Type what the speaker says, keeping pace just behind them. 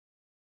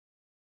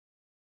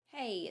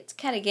Hey, it's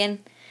Kat again.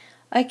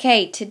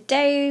 Okay,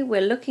 today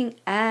we're looking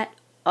at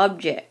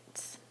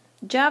objects.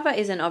 Java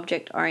is an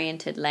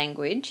object-oriented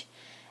language,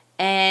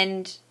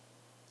 and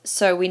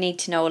so we need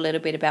to know a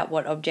little bit about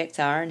what objects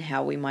are and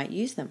how we might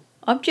use them.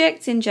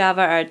 Objects in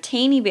Java are a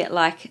teeny bit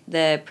like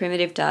the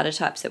primitive data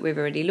types that we've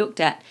already looked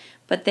at,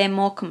 but they're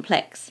more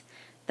complex.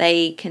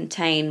 They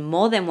contain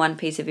more than one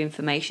piece of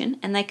information,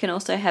 and they can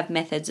also have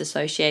methods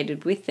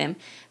associated with them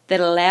that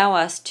allow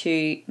us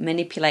to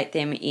manipulate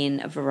them in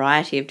a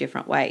variety of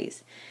different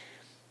ways.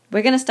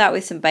 We're going to start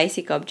with some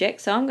basic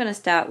objects, so I'm going to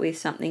start with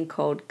something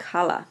called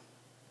color.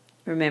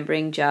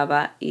 Remembering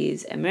Java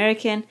is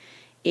American,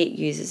 it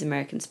uses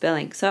American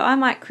spelling. So I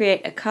might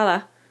create a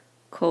color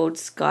called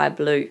sky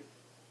blue.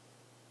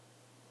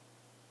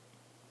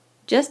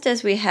 Just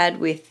as we had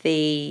with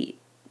the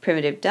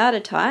primitive data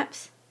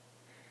types,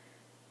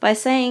 by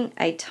saying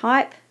a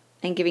type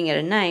and giving it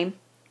a name,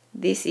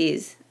 this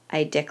is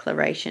a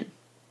declaration.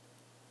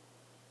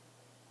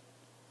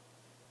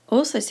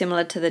 Also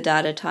similar to the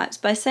data types,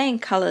 by saying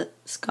color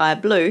sky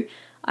blue,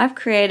 I've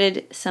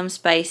created some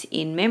space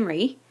in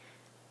memory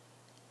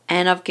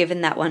and I've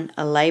given that one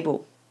a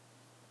label.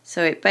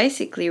 So it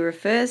basically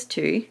refers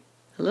to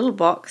a little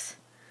box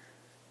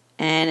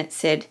and it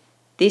said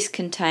this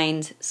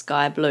contains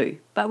sky blue,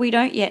 but we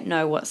don't yet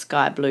know what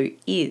sky blue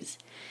is.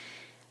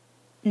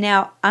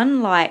 Now,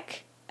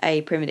 unlike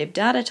a primitive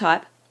data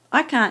type,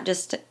 I can't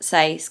just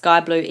say sky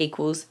blue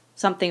equals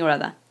something or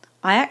other.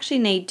 I actually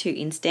need to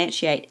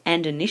instantiate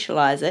and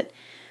initialize it,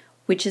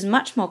 which is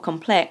much more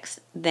complex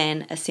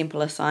than a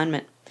simple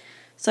assignment.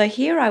 So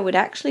here I would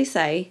actually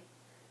say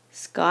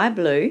sky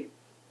blue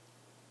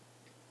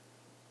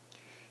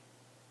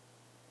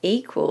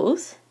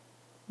equals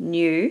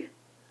new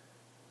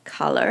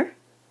color,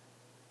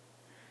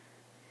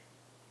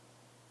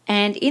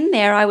 and in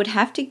there I would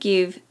have to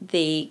give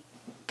the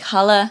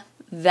color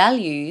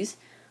values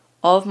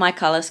of my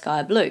color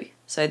sky blue,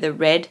 so the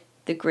red,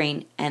 the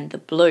green and the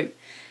blue.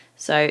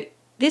 So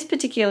this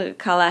particular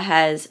color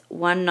has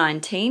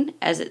 119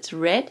 as its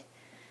red,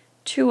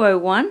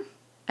 201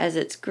 as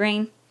its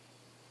green,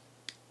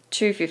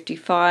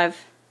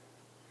 255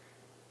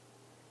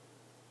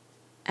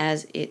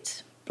 as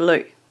its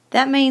blue.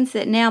 That means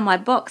that now my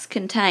box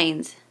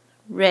contains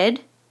red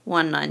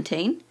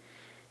 119,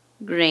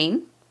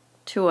 green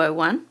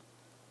 201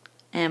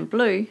 and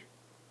blue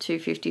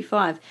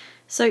 255.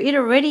 So it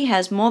already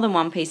has more than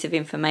one piece of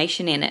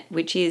information in it,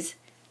 which is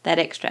that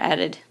extra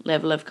added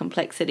level of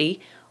complexity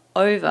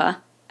over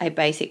a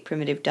basic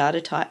primitive data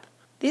type.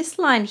 This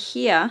line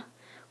here,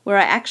 where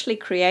I actually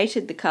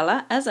created the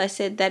color, as I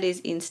said, that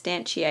is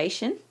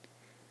instantiation.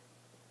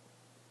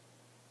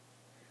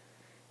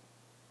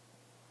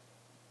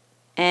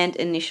 And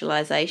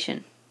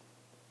initialization.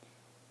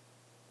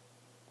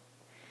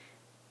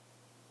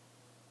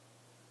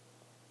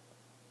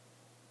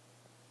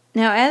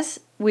 Now,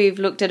 as we've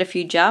looked at a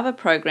few Java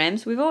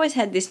programs, we've always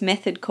had this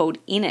method called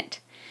init.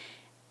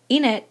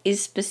 Init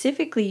is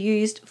specifically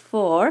used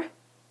for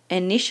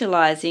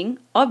initializing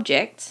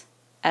objects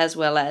as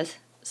well as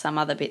some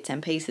other bits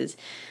and pieces.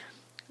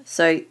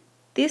 So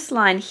this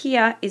line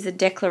here is a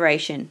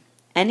declaration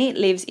and it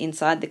lives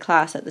inside the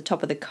class at the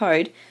top of the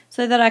code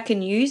so that I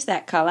can use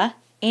that color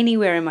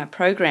anywhere in my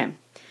program.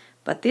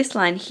 But this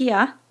line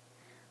here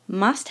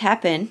must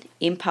happen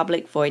in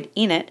public void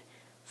init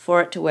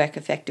for it to work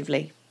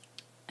effectively.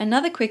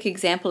 Another quick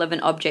example of an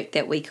object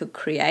that we could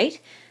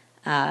create,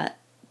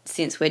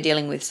 since we're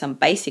dealing with some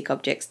basic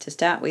objects to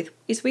start with,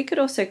 is we could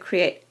also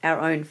create our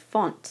own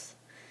fonts.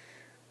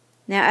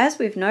 Now, as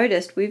we've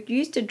noticed, we've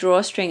used a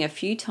drawstring a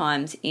few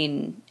times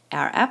in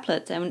our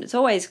applets, and it's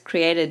always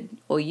created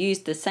or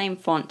used the same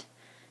font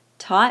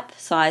type,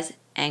 size,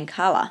 and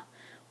color.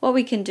 What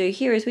we can do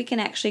here is we can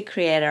actually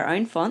create our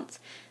own fonts.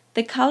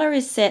 The color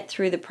is set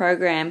through the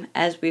program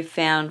as we've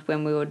found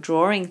when we were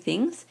drawing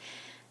things,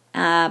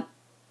 but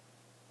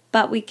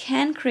we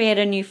can create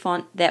a new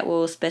font that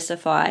will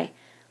specify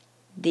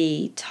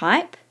the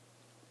type,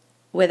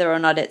 whether or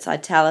not it's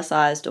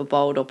italicized or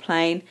bold or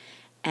plain,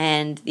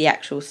 and the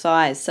actual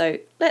size. So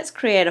let's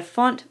create a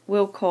font.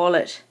 I'm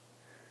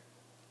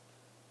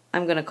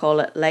going to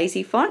call it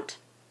lazy font.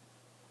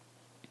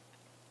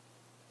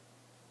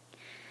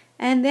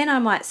 And then I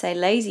might say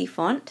lazy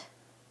font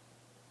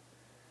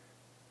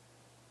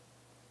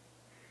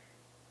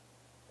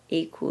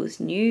equals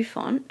new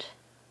font.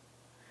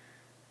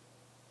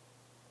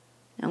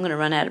 I'm going to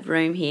run out of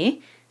room here.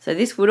 So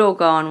this would all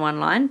go on one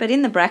line, but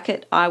in the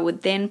bracket I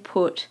would then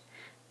put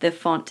the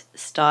font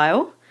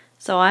style.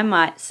 So I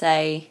might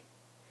say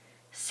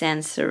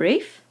sans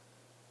serif.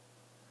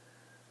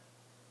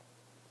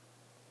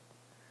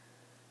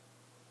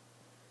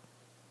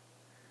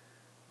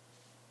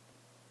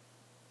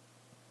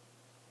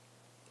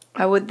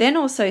 I would then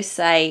also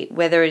say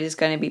whether it is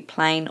going to be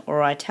plain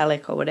or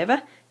italic or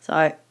whatever.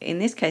 So in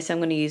this case I'm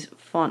going to use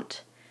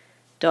font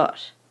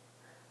dot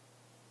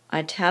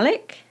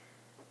italic.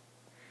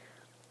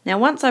 Now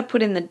once I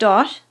put in the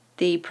dot,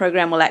 the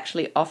program will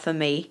actually offer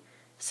me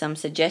some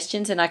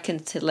suggestions and I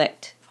can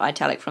select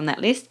italic from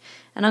that list,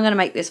 and I'm going to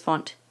make this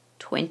font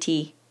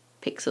 20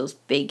 pixels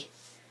big.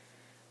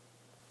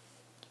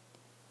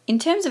 In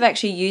terms of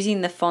actually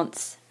using the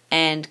fonts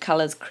and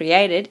colors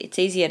created, it's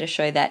easier to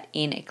show that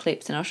in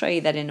Eclipse, and I'll show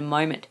you that in a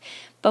moment.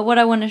 But what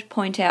I want to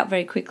point out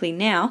very quickly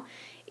now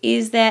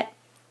is that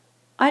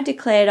I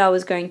declared I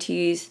was going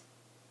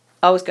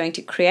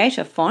to create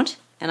a font,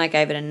 and I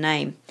gave it a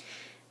name.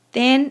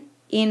 Then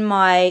in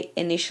my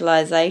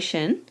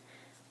initialization,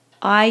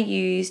 I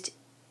used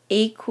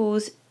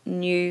equals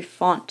new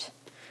font.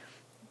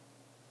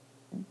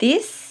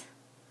 This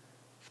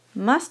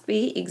must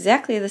be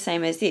exactly the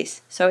same as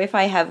this. So if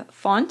I have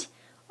font,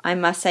 I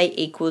must say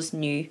equals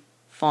new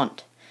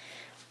font.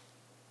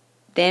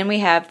 Then we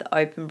have the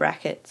open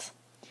brackets.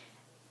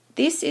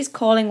 This is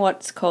calling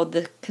what's called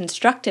the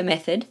constructor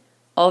method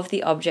of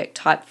the object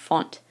type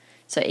font.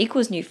 So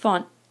equals new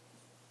font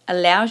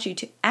allows you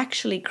to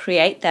actually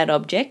create that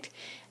object,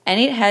 and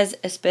it has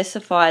a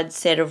specified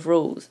set of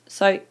rules.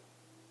 So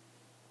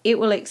it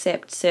will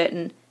accept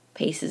certain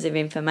pieces of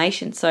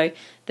information. So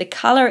the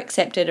color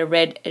accepted a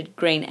red, a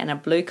green, and a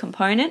blue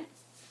component.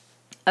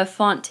 A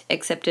font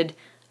accepted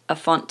a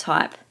font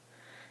type,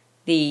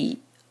 the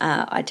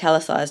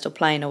italicized or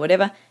plain or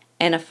whatever,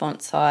 and a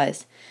font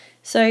size.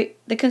 So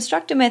the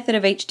constructor method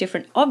of each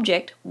different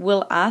object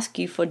will ask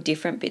you for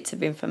different bits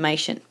of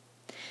information.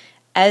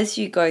 As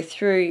you go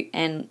through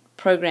and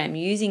program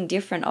using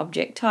different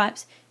object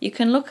types, you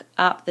can look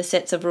up the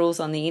sets of rules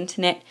on the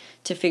internet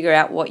to figure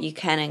out what you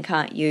can and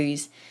can't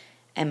use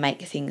and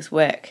make things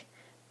work.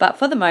 But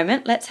for the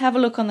moment, let's have a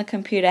look on the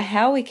computer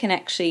how we can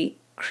actually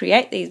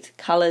create these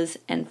colors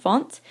and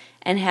fonts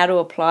and how to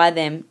apply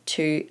them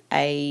to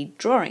a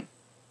drawing.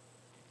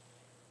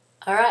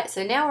 Alright,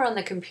 so now we're on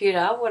the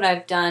computer. What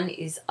I've done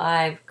is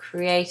I've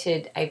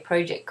created a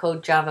project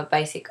called Java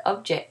Basic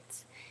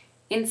Objects.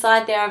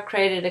 Inside there I've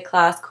created a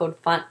class called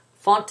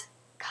Font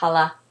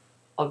Color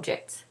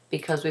Objects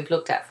because we've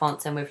looked at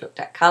fonts and we've looked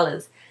at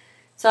colors.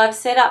 So I've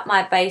set up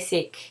my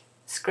basic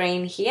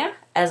screen here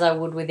as I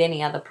would with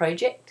any other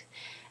project,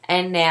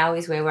 and now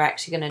is where we're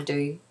actually going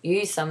to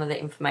use some of the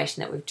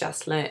information that we've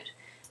just learnt.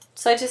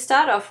 So to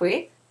start off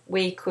with,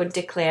 we could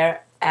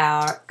declare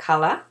our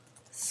color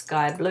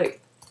sky blue.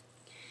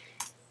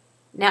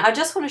 Now I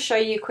just want to show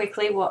you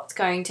quickly what's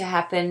going to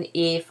happen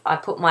if I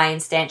put my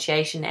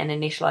instantiation and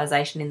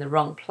initialization in the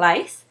wrong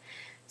place.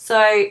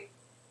 So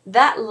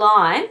that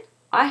line,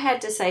 I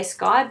had to say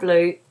sky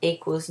blue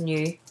equals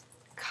new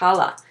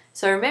color.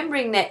 So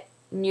remembering that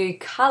new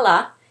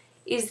color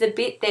is the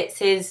bit that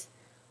says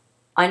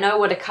I know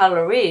what a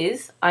color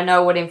is, I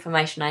know what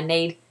information I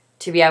need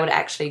to be able to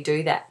actually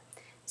do that.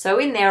 So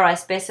in there I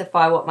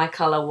specify what my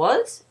color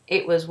was.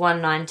 It was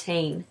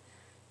 119,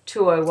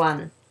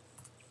 201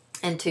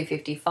 and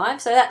 255,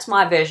 so that's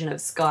my version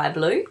of sky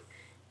blue,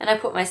 and I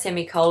put my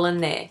semicolon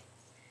there.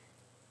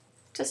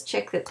 Just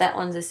check that that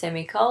one's a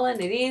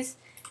semicolon. It is.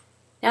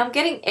 Now I'm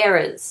getting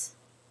errors.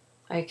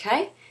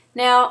 Okay,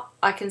 now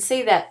I can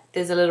see that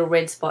there's a little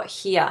red spot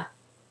here,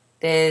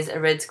 there's a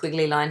red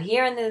squiggly line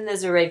here, and then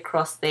there's a red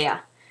cross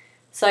there.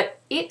 So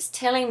it's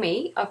telling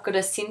me I've got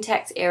a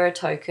syntax error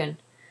token,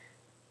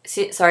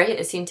 sorry,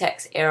 a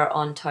syntax error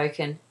on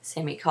token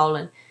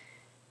semicolon,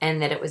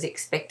 and that it was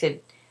expected.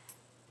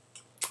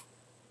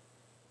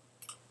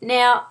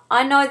 Now,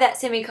 I know that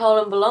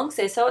semicolon belongs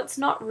there, so it's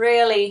not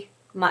really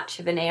much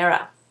of an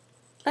error.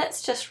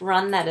 Let's just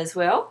run that as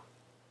well.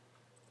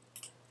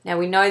 Now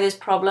we know there's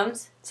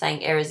problems,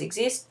 saying errors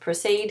exist,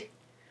 proceed.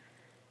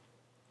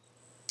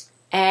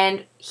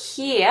 And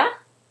here,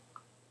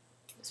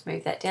 let's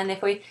move that down there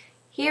for you.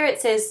 Here it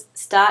says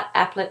start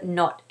applet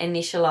not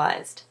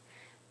initialized.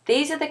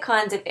 These are the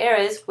kinds of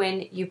errors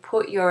when you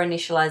put your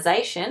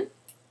initialization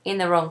in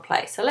the wrong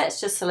place. So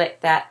let's just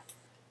select that,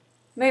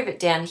 move it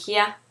down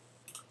here.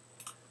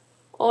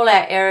 All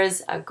our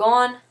errors are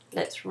gone.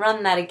 Let's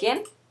run that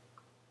again.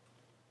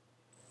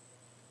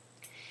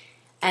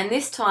 And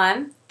this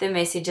time, the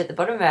message at the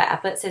bottom of our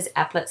applet says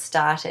applet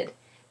started.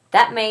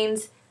 That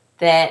means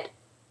that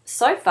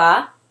so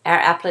far, our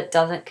applet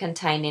doesn't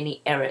contain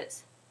any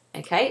errors.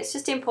 Okay, it's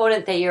just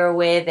important that you're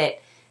aware that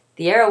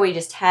the error we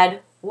just had,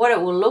 what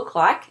it will look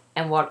like,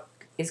 and what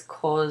the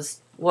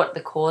cause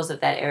of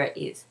that error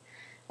is.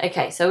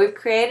 Okay, so we've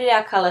created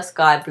our color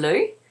sky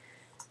blue.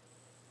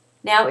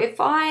 Now if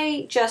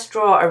I just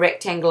draw a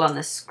rectangle on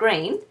the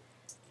screen,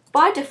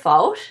 by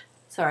default,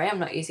 sorry, I'm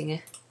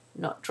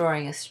not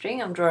drawing a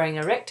string, I'm drawing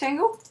a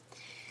rectangle.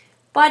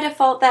 By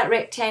default that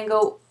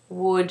rectangle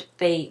would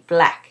be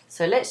black.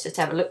 So let's just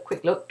have a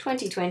quick look,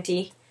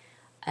 2020,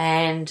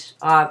 and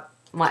I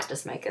might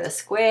just make it a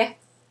square,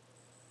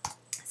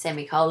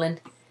 semicolon,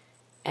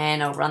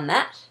 and I'll run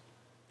that.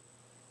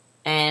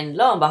 And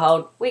lo and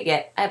behold, we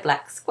get a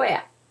black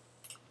square.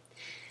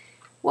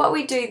 What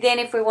we do then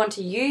if we want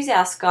to use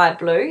our sky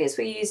blue is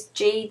we use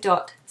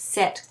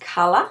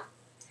g.setColor,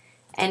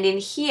 and in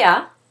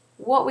here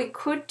what we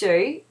could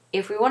do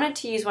if we wanted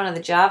to use one of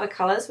the Java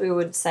colors, we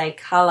would say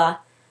color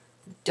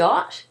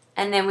dot,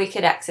 and then we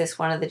could access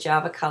one of the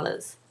Java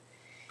colors.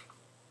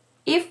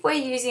 If we're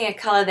using a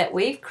color that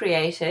we've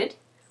created,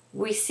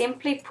 we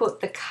simply put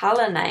the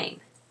color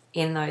name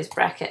in those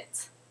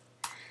brackets.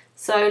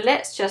 So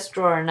let's just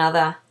draw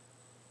another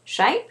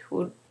shape.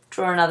 We'll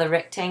draw another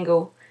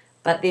rectangle,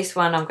 but this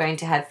one I'm going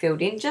to have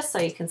filled in just so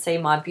you can see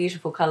my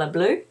beautiful colour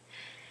blue.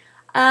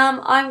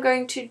 I'm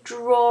going to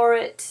draw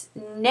it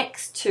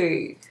next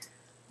to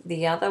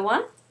the other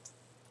one.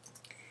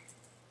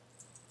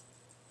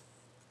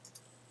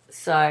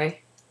 So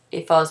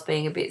if I was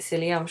being a bit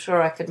silly, I'm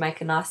sure I could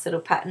make a nice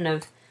little pattern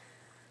of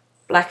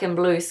black and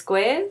blue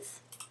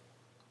squares.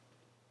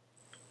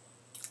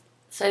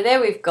 So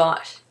there we've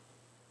got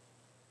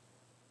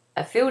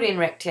a filled in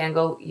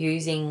rectangle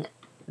using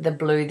the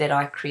blue that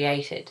I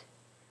created.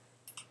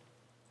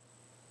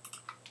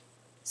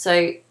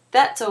 So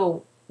that's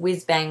all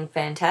whiz bang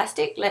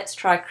fantastic. Let's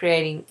try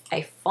creating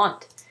a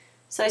font.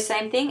 So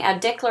same thing, our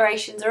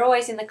declarations are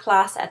always in the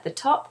class at the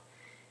top.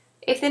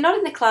 If they're not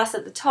in the class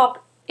at the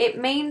top, it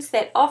means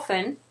that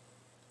often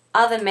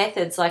other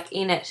methods like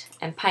init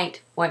and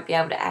paint won't be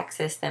able to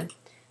access them.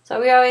 So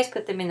we always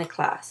put them in the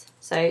class.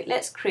 So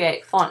let's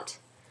create font,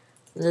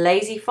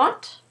 lazy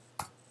font.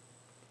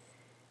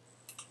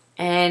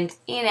 And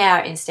in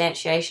our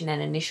instantiation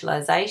and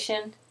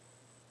initialization,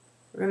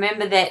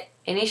 remember that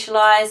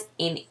initialize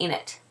in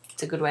init.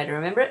 It's a good way to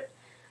remember it.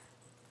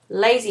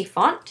 Lazy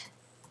font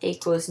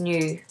equals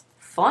new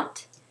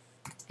font.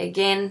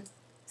 Again,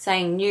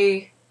 saying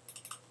new,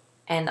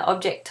 and the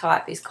object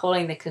type is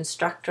calling the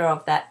constructor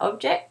of that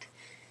object.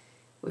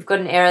 We've got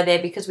an error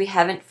there because we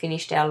haven't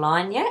finished our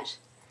line yet.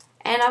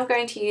 And I'm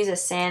going to use a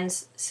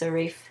sans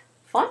serif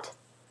font.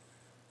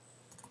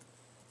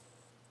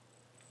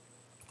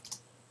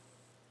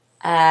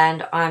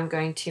 And I'm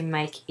going to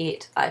make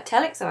it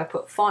italic, so I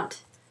put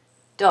font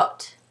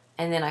dot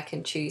and then I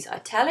can choose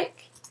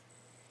italic,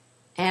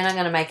 and I'm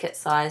going to make it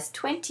size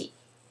 20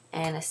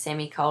 and a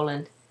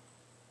semicolon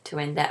to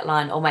end that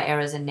line. All my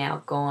errors are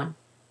now gone.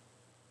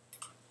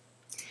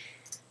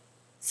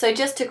 So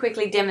just to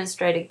quickly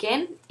demonstrate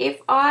again,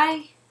 if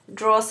I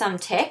draw some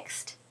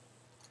text,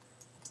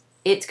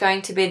 it's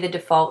going to be the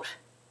default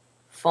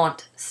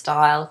font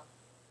style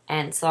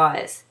and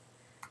size.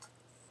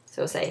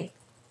 So we'll say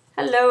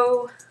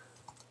hello,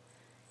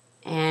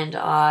 and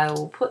I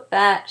will put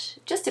that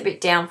just a bit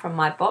down from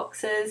my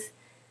boxes,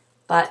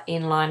 but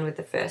in line with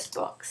the first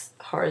box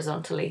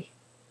horizontally.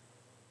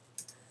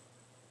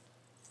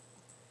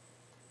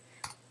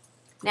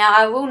 Now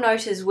I will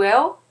note as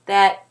well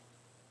that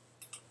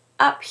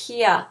up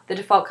here the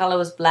default colour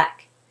was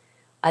black.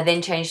 I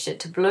then changed it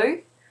to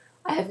blue.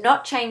 I have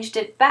not changed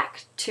it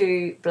back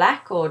to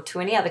black or to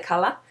any other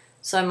colour,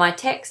 so my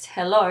text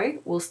hello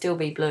will still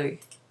be blue.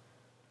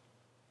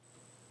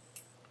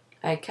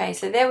 Okay,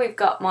 so there we've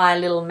got my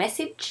little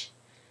message,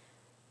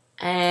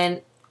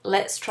 and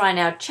let's try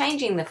now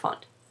changing the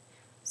font.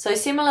 So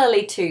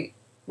similarly to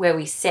where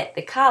we set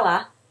the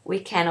colour, we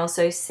can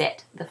also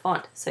set the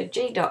font. So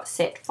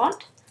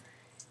g.setFont,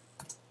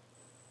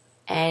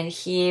 and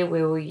here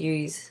we will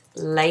use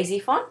lazy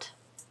font.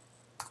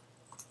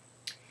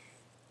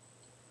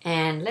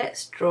 And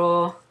let's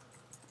draw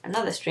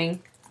another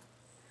string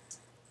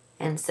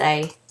and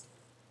say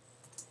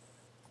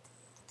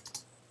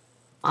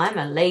I'm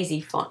a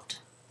lazy font.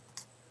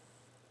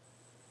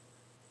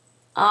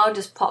 I'll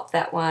just pop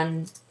that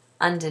one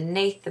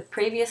underneath the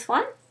previous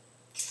one.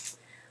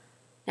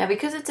 Now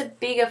because it's a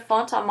bigger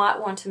font, I might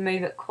want to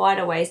move it quite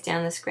a ways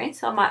down the screen,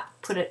 so I might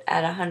put it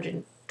at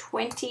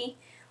 120.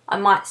 I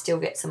might still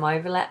get some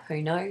overlap,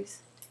 who knows.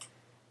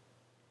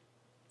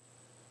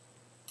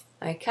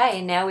 Okay,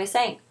 and now we're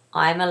saying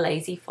I'm a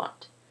lazy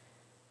font.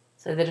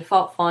 So the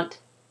default font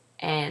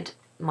and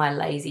my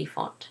lazy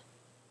font.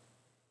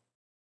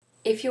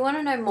 If you want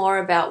to know more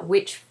about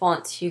which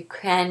fonts you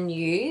can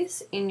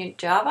use in your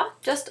Java,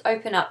 just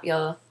open up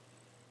your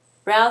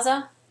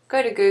browser,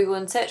 go to Google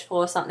and search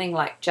for something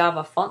like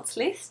Java fonts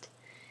list.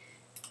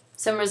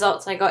 Some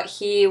results I got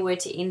here were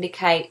to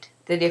indicate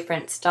the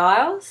different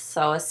styles,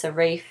 so a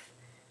serif,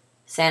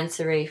 sans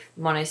serif,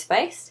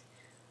 monospaced.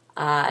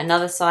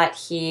 Another site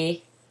here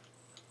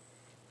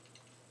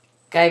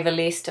gave a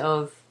list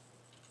of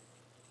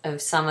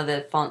some of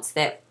the fonts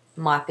that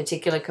my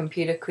particular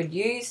computer could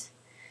use.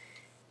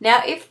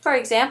 Now if, for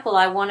example,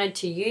 I wanted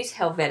to use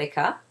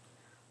Helvetica,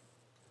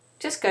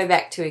 just go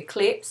back to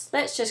Eclipse.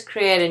 Let's just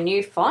create a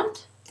new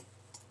font.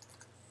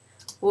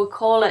 We'll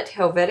call it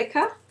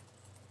Helvetica.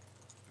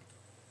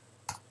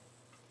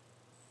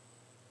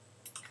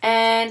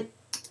 And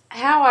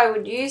how I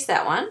would use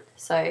that one,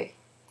 so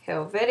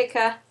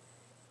Helvetica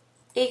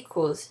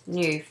equals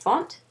new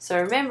font. So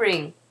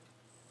remembering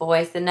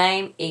always the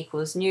name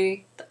equals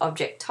new, the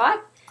object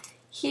type.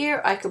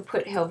 Here I could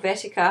put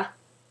Helvetica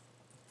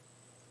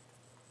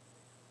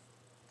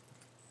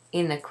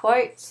in the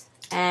quotes,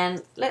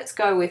 and let's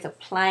go with a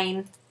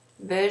plain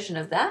version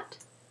of that.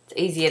 It's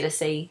easier to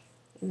see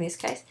in this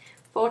case.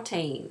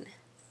 14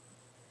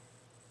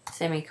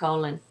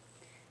 semicolon.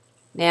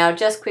 Now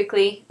just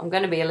quickly, I'm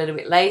going to be a little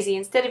bit lazy.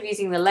 Instead of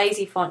using the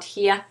lazy font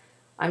here,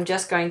 I'm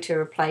just going to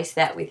replace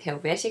that with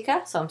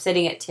Helvetica. So I'm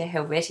setting it to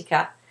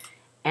Helvetica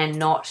and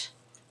not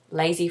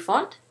lazy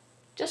font.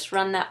 Just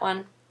run that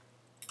one.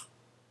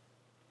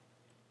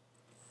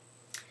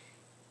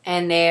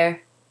 And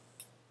there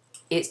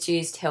it's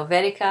used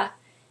Helvetica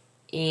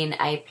in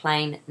a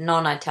plain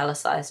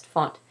non-italicized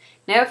font.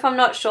 Now if I'm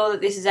not sure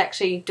that this is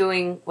actually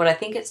doing what I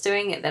think it's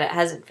doing, that it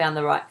hasn't found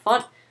the right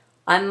font,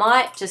 I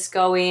might just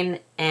go in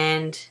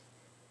and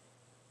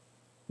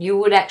you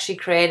would actually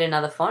create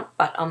another font,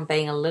 but I'm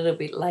being a little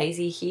bit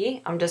lazy here.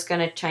 I'm just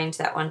going to change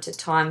that one to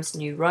Times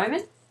New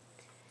Roman.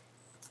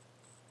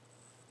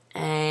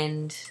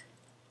 And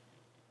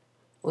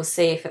we'll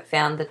see if it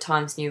found the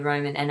Times New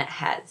Roman, and it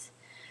has.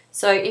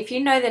 So if you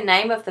know the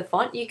name of the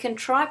font, you can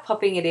try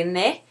popping it in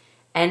there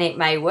and it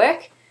may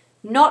work.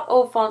 Not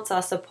all fonts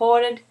are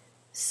supported,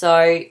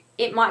 so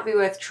it might be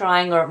worth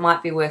trying, or it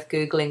might be worth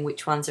Googling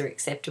which ones are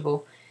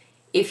acceptable.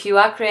 If you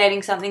are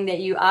creating something that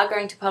you are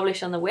going to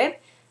publish on the web,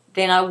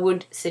 then I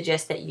would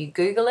suggest that you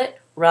Google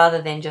it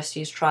rather than just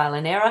use trial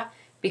and error,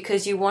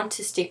 because you want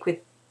to stick with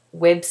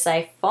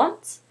web-safe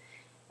fonts.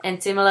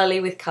 And similarly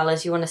with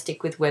colours, you want to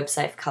stick with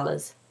web-safe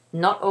colours.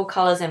 Not all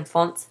colours and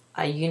fonts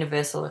are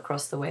universal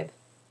across the web.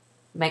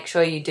 Make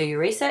sure you do your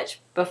research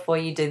before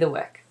you do the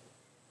work.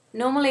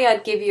 Normally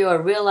I'd give you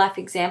a real-life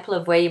example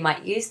of where you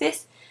might use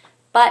this,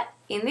 but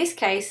in this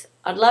case,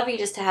 I'd love you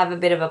just to have a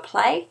bit of a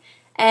play.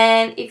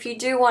 And if you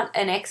do want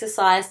an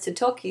exercise to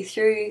talk you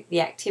through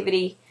the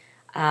activity,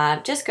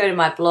 just go to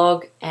my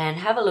blog and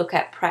have a look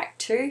at Prac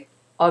 2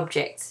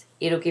 Objects.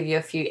 It'll give you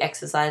a few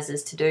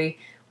exercises to do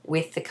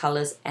with the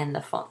colours and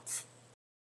the fonts.